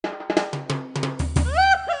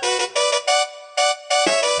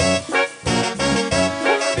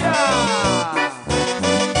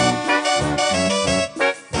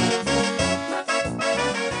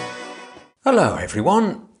Hello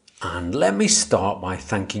everyone, and let me start by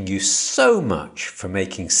thanking you so much for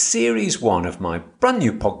making Series 1 of my brand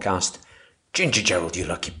new podcast, Ginger Gerald, You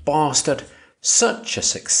Lucky Bastard, such a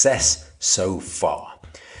success so far.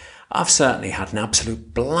 I've certainly had an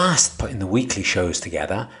absolute blast putting the weekly shows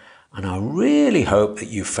together, and I really hope that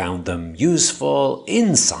you found them useful,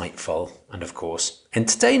 insightful, and of course,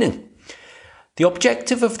 entertaining. The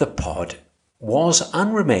objective of the pod was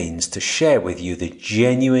and remains to share with you the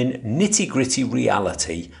genuine nitty-gritty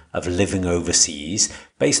reality of living overseas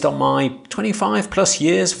based on my 25 plus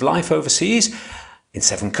years of life overseas in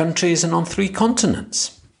 7 countries and on 3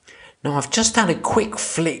 continents. Now, I've just had a quick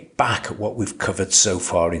flick back at what we've covered so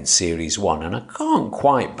far in Series 1 and I can't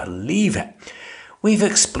quite believe it. We've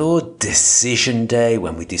explored decision day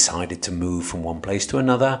when we decided to move from one place to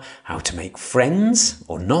another, how to make friends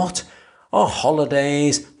or not, or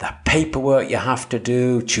holidays, the paperwork you have to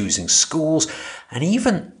do, choosing schools, and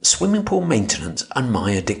even swimming pool maintenance and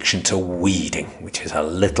my addiction to weeding, which is a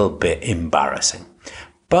little bit embarrassing.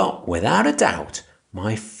 But without a doubt,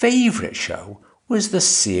 my favourite show was the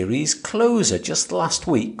series closer just last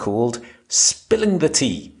week called Spilling the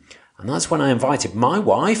Tea. And that's when I invited my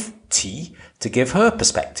wife, T, to give her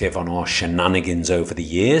perspective on our shenanigans over the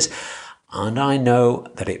years. And I know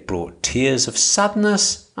that it brought tears of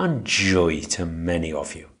sadness and joy to many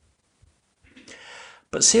of you.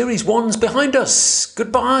 But Series 1's behind us.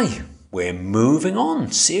 Goodbye. We're moving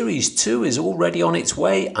on. Series 2 is already on its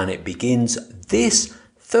way and it begins this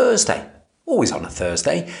Thursday. Always on a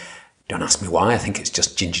Thursday. Don't ask me why, I think it's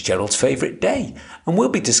just Ginger Gerald's favourite day. And we'll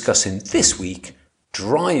be discussing this week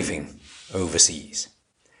driving overseas.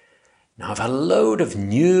 Now, I've had a load of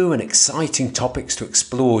new and exciting topics to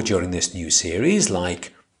explore during this new series,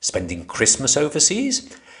 like spending Christmas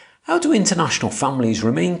overseas, how do international families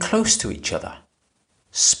remain close to each other,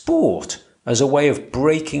 sport as a way of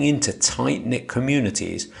breaking into tight-knit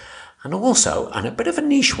communities, and also, and a bit of a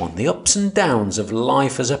niche one, the ups and downs of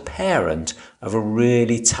life as a parent of a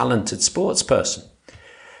really talented sports person.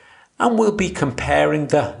 And we'll be comparing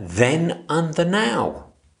the then and the now.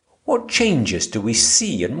 What changes do we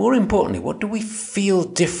see, and more importantly, what do we feel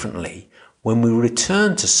differently when we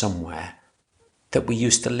return to somewhere that we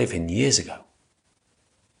used to live in years ago?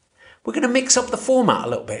 We're going to mix up the format a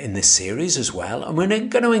little bit in this series as well, and we're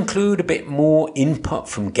going to include a bit more input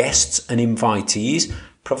from guests and invitees,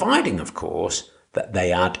 providing, of course, that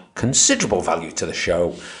they add considerable value to the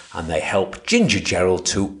show and they help Ginger Gerald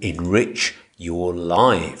to enrich your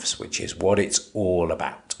lives, which is what it's all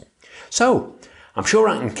about. So, I'm sure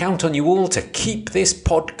I can count on you all to keep this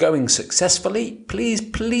pod going successfully.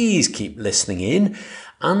 Please keep listening in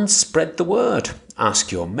and spread the word.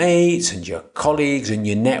 Ask your mates and your colleagues and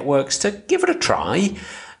your networks to give it a try.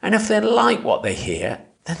 And if they like what they hear,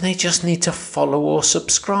 then they just need to follow or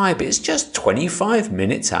subscribe. It's just 25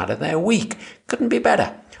 minutes out of their week. Couldn't be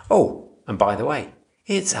better. Oh, and by the way,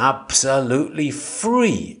 it's absolutely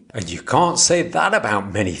free. And you can't say that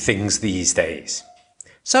about many things these days.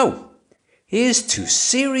 So, here's to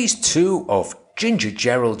Series 2 of Ginger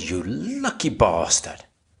Gerald, You Lucky Bastard.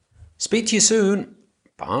 Speak to you soon.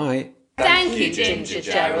 Bye. Thank you, Ginger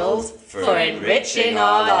Gerald, for enriching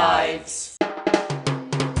our lives.